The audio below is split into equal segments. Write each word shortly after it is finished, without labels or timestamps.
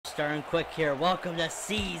Starting quick here. Welcome to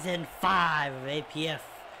Season 5 of APF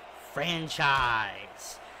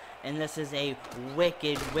franchise. And this is a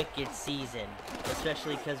wicked season.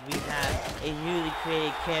 Especially because we have a newly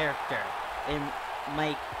created character in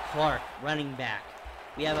Mike Clark, running back.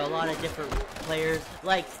 We have a lot of different players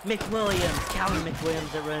like McWilliams, Calvin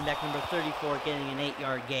McWilliams at running back number 34 getting an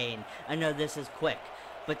 8-yard gain. I know this is quick,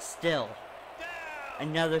 but still.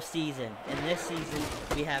 Another season. In this season,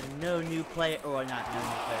 we have no new player, or not no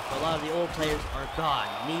new players, but a lot of the old players are gone.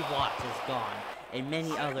 Neve Watts is gone, and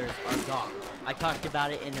many others are gone. I talked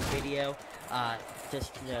about it in a video, it's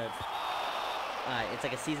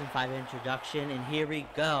like a Season 5 introduction, and here we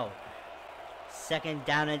go. Second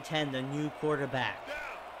down and 10, the new quarterback.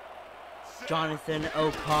 Jonathan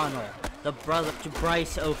O'Connell, the brother to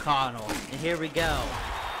Bryce O'Connell, and here we go.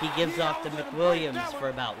 He gives off to McWilliams for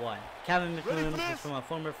about one. Calvin McWilliams is from a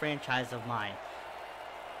former franchise of mine.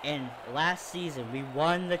 And last season, we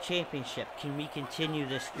won the championship. Can we continue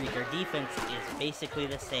this streak? Our defense is basically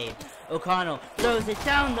the same. O'Connell throws it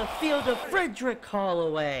down the field to Frederick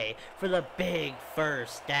Holloway for the big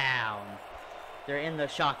first down. They're in the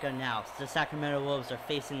shotgun now. The Sacramento Wolves are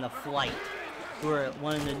facing the Flight, who are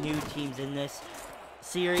one of the new teams in this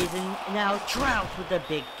series. And now Trout with the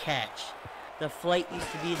big catch. The Flight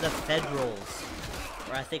used to be the Federals,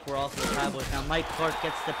 or I think we're also the Cowboys. Now Mike Clark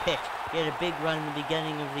gets the pick. He had a big run in the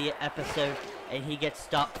beginning of the episode, and he gets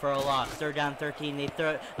stopped for a loss. Third down 13, they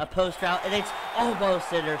throw a post route, and it's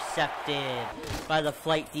almost intercepted by the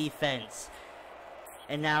Flight defense.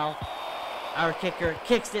 And now our kicker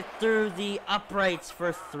kicks it through the uprights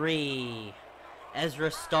for 3.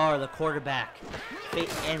 Ezra Starr, the quarterback.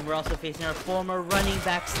 And we're also facing our former running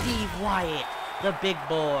back, Steve Wyatt, the big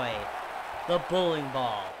boy. The bowling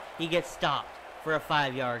ball. He gets stopped for a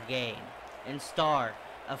 5-yard gain. And Starr,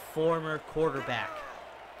 a former quarterback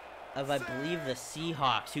of, I believe, the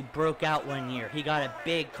Seahawks, who broke out one year. He got a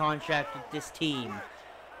big contract with this team.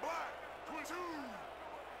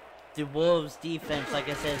 The Wolves' defense, like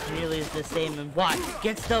I said, is nearly the same. And Wyatt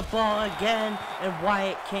gets the ball again, and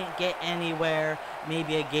Wyatt can't get anywhere.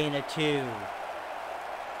 Maybe a gain of 2.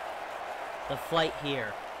 The Flight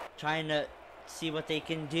here, trying to see what they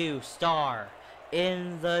can do. Starr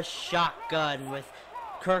in the shotgun with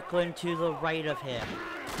Kirkland to the right of him.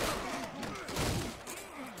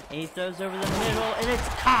 And he throws over the middle, and it's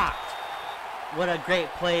caught. What a great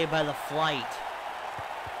play by the Flight.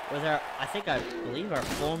 With our, I believe our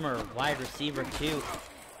former wide receiver too,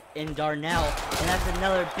 in Darnell. And that's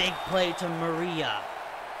another big play to Maria.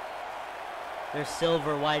 Their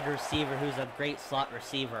silver wide receiver, who's a great slot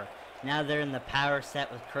receiver. Now they're in the power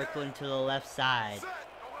set with Kirkland to the left side.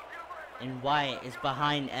 And Wyatt is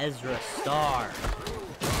behind Ezra Starr.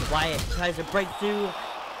 Wyatt tries to break through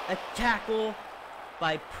a tackle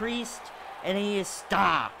by Priest, and he is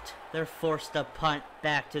stopped. They're forced to punt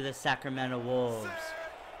back to the Sacramento Wolves.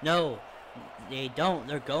 No, they don't.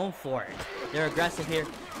 They're going for it. They're aggressive here.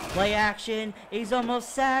 Play action. He's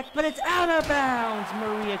almost sacked, but it's out of bounds.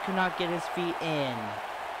 Maria cannot get his feet in.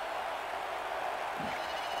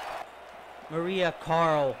 Maria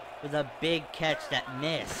Carl with a big catch that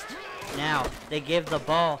missed. Now they give the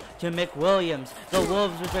ball to McWilliams. The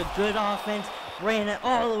Wolves with a good offense ran it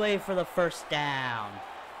all the way for the first down.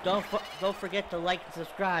 Don't forget to like and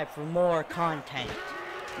subscribe for more content.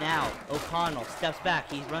 Now O'Connell steps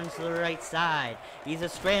back. He runs to the right side. He's a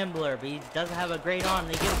scrambler, but he doesn't have a great arm.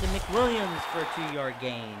 They give it to McWilliams for a 2-yard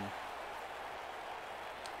gain.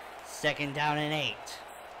 Second down and 8.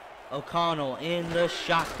 O'Connell in the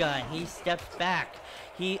shotgun. He steps back.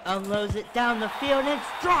 He unloads it down the field, and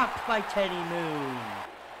it's dropped by Teddy Moon.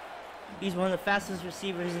 He's one of the fastest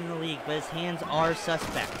receivers in the league, but his hands are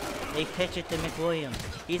suspect. They pitch it to McWilliams.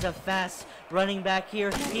 He's a fast running back here.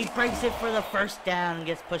 He breaks it for the first down and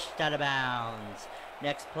gets pushed out of bounds.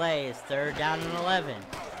 Next play is third down and 11.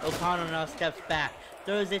 O'Connell now steps back,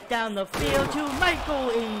 throws it down the field to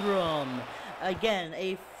Michael Ingram. Again,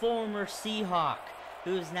 a former Seahawk,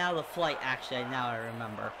 who's now the Flight, actually, now I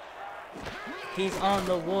remember. He's on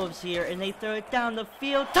the Wolves here, and they throw it down the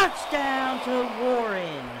field. Touchdown to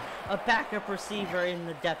Warren. A backup receiver in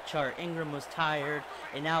the depth chart. Ingram was tired,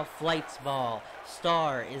 and now Flight's ball.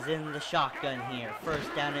 Starr is in the shotgun here.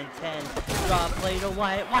 First down and 10. Draw play to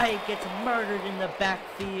Wyatt. Wyatt gets murdered in the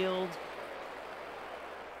backfield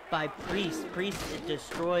by Priest. Priest, it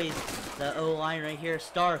destroys the O-line right here.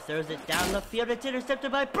 Starr throws it down the field. It's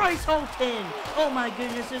intercepted by Bryce Holton. Oh my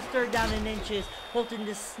goodness, it's third down and inches. Holton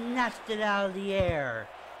just snatched it out of the air.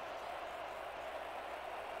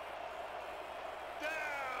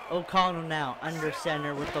 O'Connell now under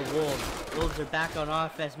center with the Wolves. Wolves are back on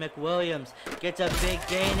offense. McWilliams gets a big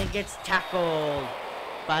gain and gets tackled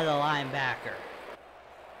by the linebacker.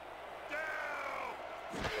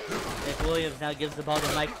 McWilliams now gives the ball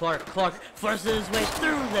to Mike Clark. Clark forces his way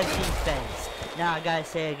through the defense. Now I gotta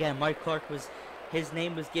say again, Mike Clark his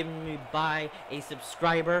name was given me by a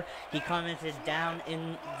subscriber. He commented down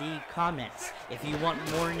in the comments. If you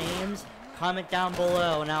want more names, comment down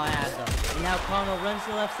below and I'll add them. And now Connell runs to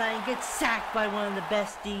the left side and gets sacked by one of the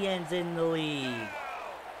best DNs in the league.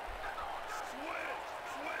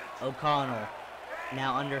 O'Connell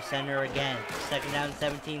now under center again. 2nd down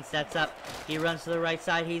 17, sets up. He runs to the right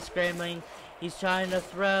side. He's scrambling. He's trying to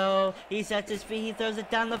throw. He sets his feet. He throws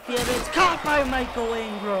it down the field. It's caught by Michael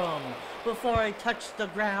Ingram. Before it touched the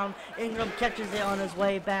ground, Ingram catches it on his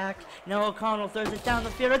way back. Now O'Connell throws it down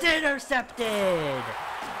the field. It's intercepted.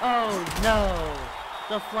 Oh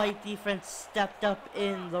no. The flight defense stepped up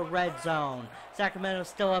in the red zone. Sacramento's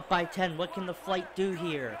still up by 10. What can the flight do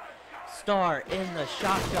here? Starr in the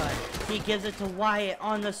shotgun. He gives it to Wyatt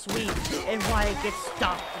on the sweep, and Wyatt gets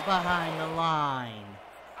stopped behind the line.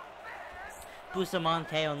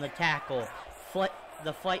 Bustamante on the tackle.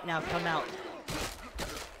 The flight now come out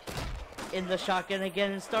in the shotgun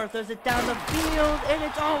again, and Starr throws it down the field, and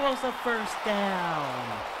it's almost a first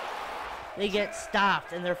down. They get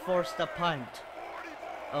stopped, and they're forced to punt.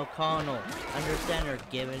 O'Connell under center,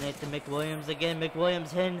 giving it to McWilliams again.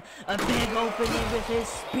 McWilliams hitting a big opening with his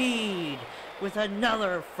speed, with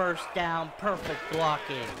another first down. Perfect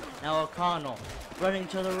blocking. Now O'Connell running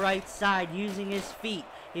to the right side, using his feet.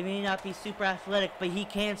 He may not be super athletic, but he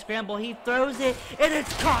can scramble. He throws it, and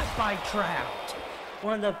it's caught by Trout.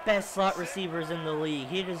 One of the best slot receivers in the league.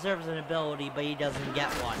 He deserves an ability, but he doesn't get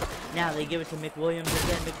one. Now they give it to McWilliams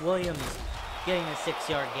again. McWilliams getting a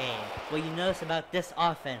 6-yard gain. What you notice about this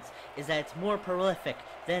offense is that it's more prolific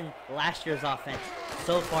than last year's offense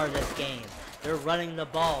so far this game. They're running the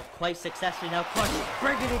ball quite successfully. Now Clark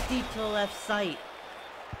bringing it deep to the left side.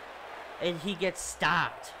 And he gets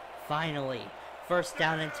stopped, finally. 1st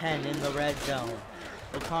down and 10 in the red zone.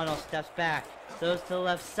 O'Connell steps back, throws to the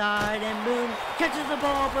left side, and Moon catches the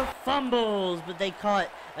ball but fumbles, but they caught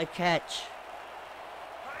a catch.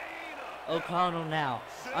 O'Connell now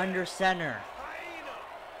under center,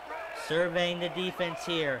 surveying the defense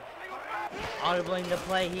here, audibling the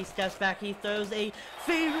play. He steps back, he throws a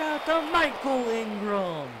fade route to Michael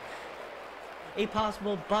Ingram. A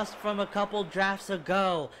possible bust from a couple drafts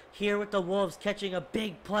ago. Here with the Wolves catching a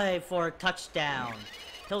big play for a touchdown.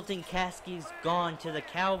 Hilton Caskey's gone to the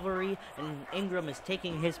cavalry, and Ingram is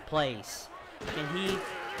taking his place. Can he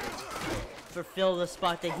fulfill the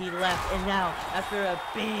spot that he left? And now, after a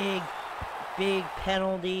big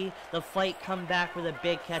penalty, the flight come back with a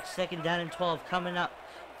big catch. 2nd down and 12 coming up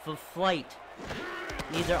for flight.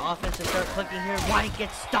 Neither offense to start clicking here. White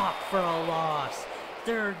gets stopped for a loss.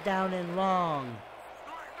 3rd down and long.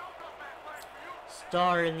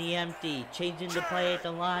 Starr in the empty, changing the play at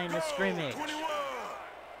the line of scrimmage.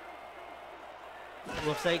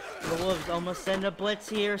 Looks like the Wolves almost send a blitz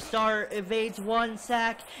here. Starr evades 1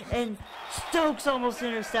 sack, and Stokes almost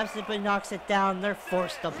intercepts it but knocks it down. They're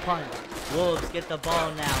forced to punt. Wolves get the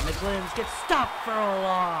ball now. McWilliams gets stopped for a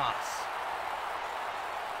loss.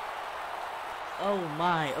 Oh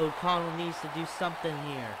my, O'Connell needs to do something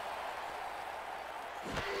here.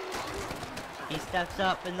 He steps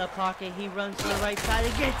up in the pocket. He runs to the right side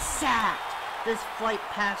and gets sacked. This flight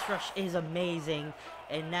pass rush is amazing.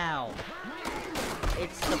 And now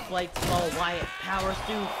it's the flight small. Wyatt powers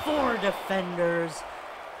through 4 defenders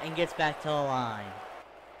and gets back to the line.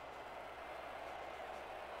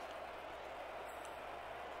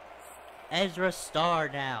 Ezra Starr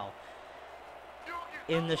now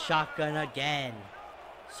in the shotgun again.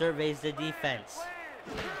 Surveys the defense.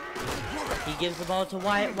 He gives the ball to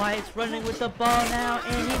Wyatt. Wyatt's running with the ball now,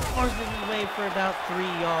 and he forces his way for about 3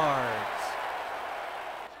 yards.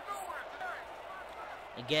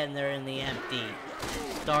 Again, they're in the empty.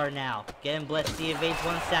 Starr now getting blitzed. He evades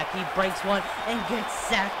 1 sack. He breaks one and gets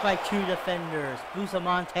sacked by 2 defenders,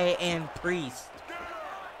 Bustamante and Priest.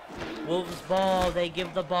 Wolves ball. They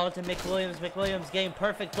give the ball to McWilliams. McWilliams getting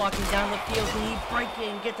perfect blocking down the field, and he breaks it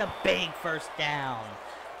and gets a big 1st down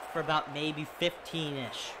for about maybe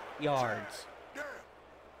 15-ish yards.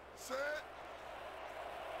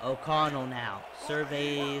 O'Connell now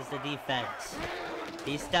surveys the defense.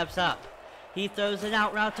 He steps up. He throws an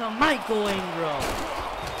out route to Michael Ingram,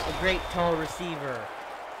 a great tall receiver.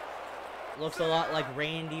 Looks a lot like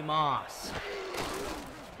Randy Moss.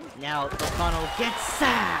 Now O'Connell gets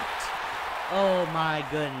sacked. Oh my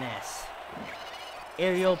goodness.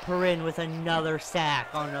 Ariel Perrin with another sack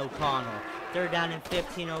on O'Connell. Third down and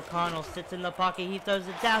 15. O'Connell sits in the pocket. He throws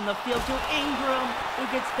it down the field to Ingram,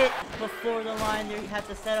 who gets hit before the line. There, you have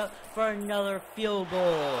to set up for another field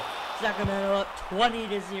goal. Sacramento up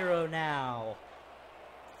 20-0 now.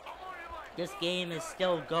 This game is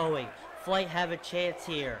still going. Flight have a chance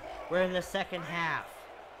here. We're in the second half.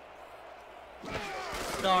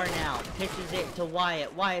 Star now pitches it to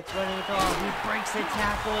Wyatt. Wyatt's running with the ball. He breaks the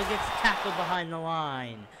tackle and gets tackled behind the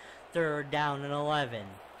line. Third down and 11.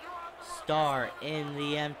 Star in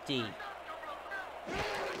the empty.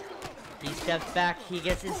 He steps back. He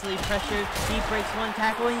gets instantly pressured. He breaks one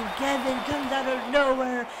tackle and Gavin comes out of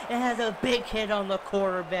nowhere and has a big hit on the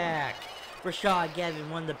quarterback. Rashad Gavin,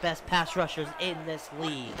 one of the best pass rushers in this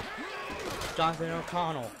league. Jonathan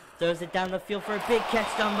O'Connell throws it down the field for a big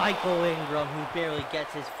catch to Michael Ingram, who barely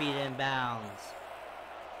gets his feet in bounds.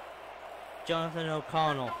 Jonathan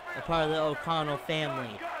O'Connell, a part of the O'Connell family.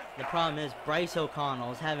 The problem is Bryce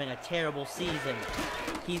O'Connell is having a terrible season.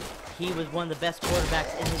 He was one of the best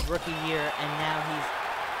quarterbacks in his rookie year, and now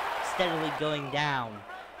he's steadily going down.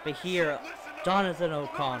 But here, Jonathan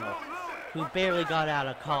O'Connell, who barely got out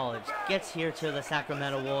of college, gets here to the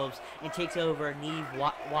Sacramento Wolves and takes over Neve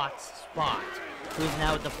Watt's spot, who's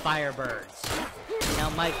now with the Firebirds. Now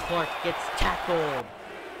Mike Clark gets tackled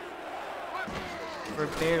for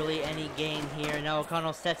barely any gain here. Now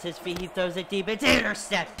O'Connell sets his feet, he throws it deep, it's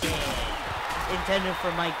intercepted! Intended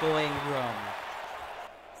for Michael Ingram.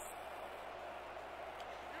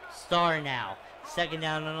 Star now, second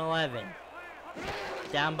down and 11.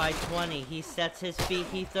 Down by 20, he sets his feet,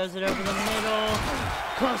 he throws it over the middle,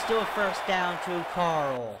 close to a first down to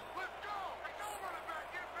Carl.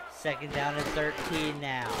 Second down and 13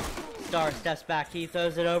 now. Star steps back, he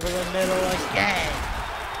throws it over the middle again.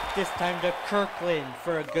 This time to Kirkland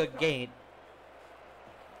for a good gain.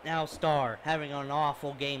 Now Star having an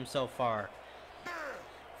awful game so far.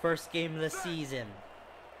 First game of the season.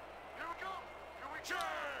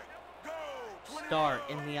 Star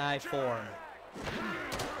in the I form.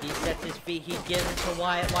 He sets his feet, he gives it to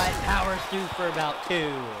Wyatt. Wyatt powers through for about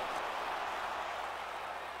 2.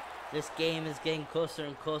 This game is getting closer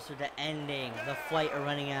and closer to ending. The Flight are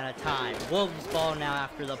running out of time. Wolves ball now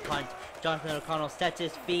after the punt. Jonathan O'Connell sets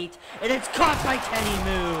his feet, and it's caught by Kenny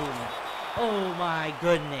Moon. Oh my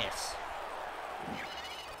goodness.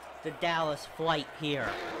 The Dallas Flight here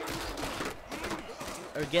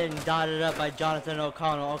are getting dotted up by Jonathan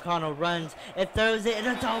O'Connell. O'Connell runs and throws it, and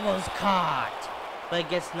it's almost caught. But it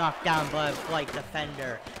gets knocked down by a Flight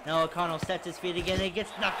defender. Now O'Connell sets his feet again, and it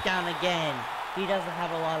gets knocked down again. He doesn't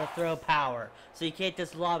have a lot of throw power, so you can't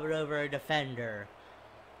just lob it over a defender.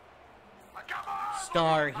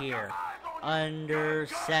 Star here, under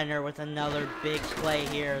center with another big play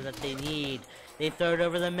here that they need. They throw it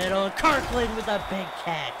over the middle, and Kirkland with a big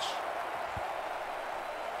catch.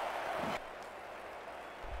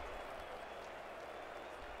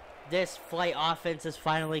 This Flight offense is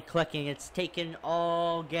finally clicking. It's taken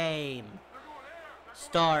all game.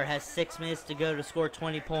 Star has 6 minutes to go to score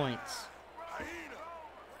 20 points.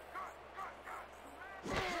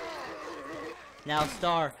 Now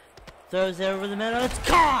Star throws it over the middle. It's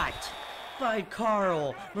caught by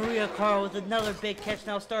Carl. Maria Carl with another big catch.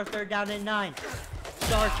 Now Star third down and 9.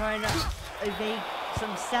 Star trying to evade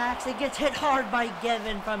some sacks. It gets hit hard by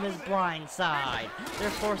Gavin from his blind side. They're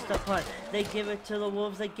forced to punt. They give it to the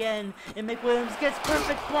Wolves again. And McWilliams gets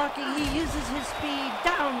perfect blocking. He uses his speed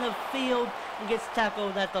down the field and gets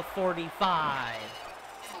tackled at the 45.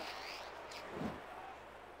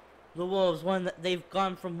 The Wolves, they've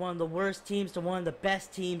gone from one of the worst teams to one of the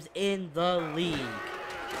best teams in the league.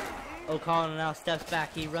 O'Connell now steps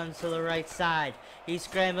back. He runs to the right side. He's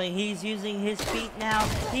scrambling. He's using his feet now.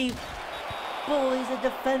 He bullies a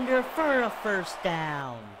defender for a first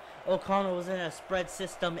down. O'Connell was in a spread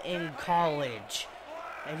system in college,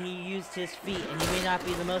 and he used his feet, and he may not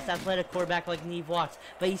be the most athletic quarterback like Neve Watts,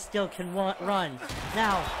 but he still can run.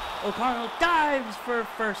 Now, O'Connell dives for a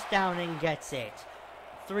first down and gets it.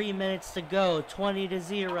 3 minutes to go,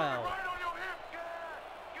 20-0.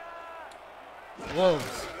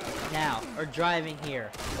 Wolves now are driving here.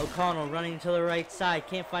 O'Connell running to the right side,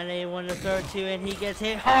 can't find anyone to throw to, and he gets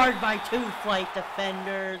hit hard by 2 Flight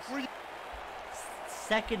defenders.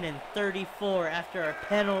 Second and 34 after a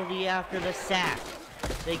penalty after the sack.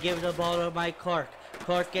 They give the ball to Mike Clark.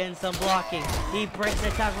 Clark getting some blocking. He breaks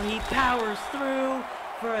the tackle. He powers through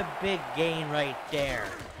for a big gain right there.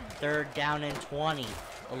 Third down and 20.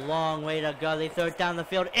 A long way to go. They throw it down the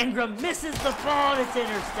field. Ingram misses the ball, and it's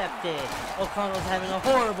intercepted. O'Connell's having a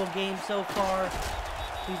horrible game so far.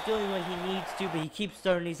 He's doing what he needs to, but he keeps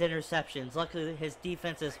throwing these interceptions. Luckily, his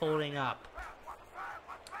defense is holding up.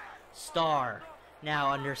 Star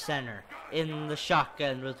Now under center. In the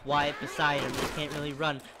shotgun with Wyatt beside him. They can't really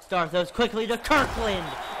run. Star throws quickly to Kirkland.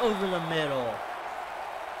 Over the middle.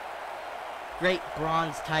 Great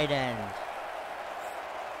bronze tight end.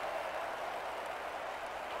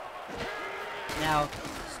 Now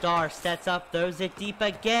Star sets up, throws it deep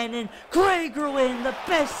again, and Kragerwin, the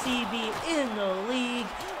best CB in the league,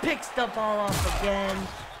 picks the ball off again.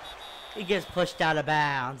 He gets pushed out of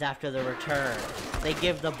bounds after the return. They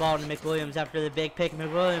give the ball to McWilliams after the big pick.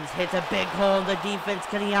 McWilliams hits a big hole in the defense.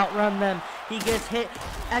 Can he outrun them? He gets hit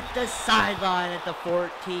at the sideline at the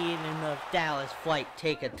 14, and the Dallas Flight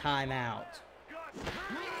take a timeout.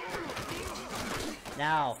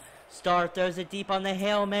 Now, Star throws it deep on the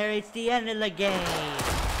Hail Mary. It's the end of the game.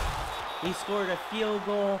 We scored a field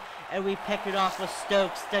goal, and we picked it off with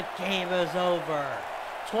Stokes. The game is over.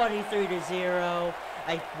 23-0.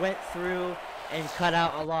 I went through and cut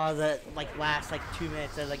out a lot of the last 2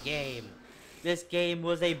 minutes of the game. This game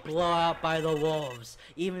was a blowout by the Wolves.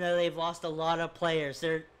 Even though they've lost a lot of players,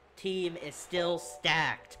 their team is still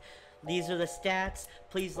stacked. These are the stats.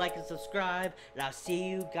 Please like and subscribe, and I'll see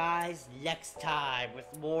you guys next time with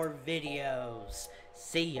more videos.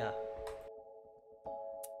 See ya.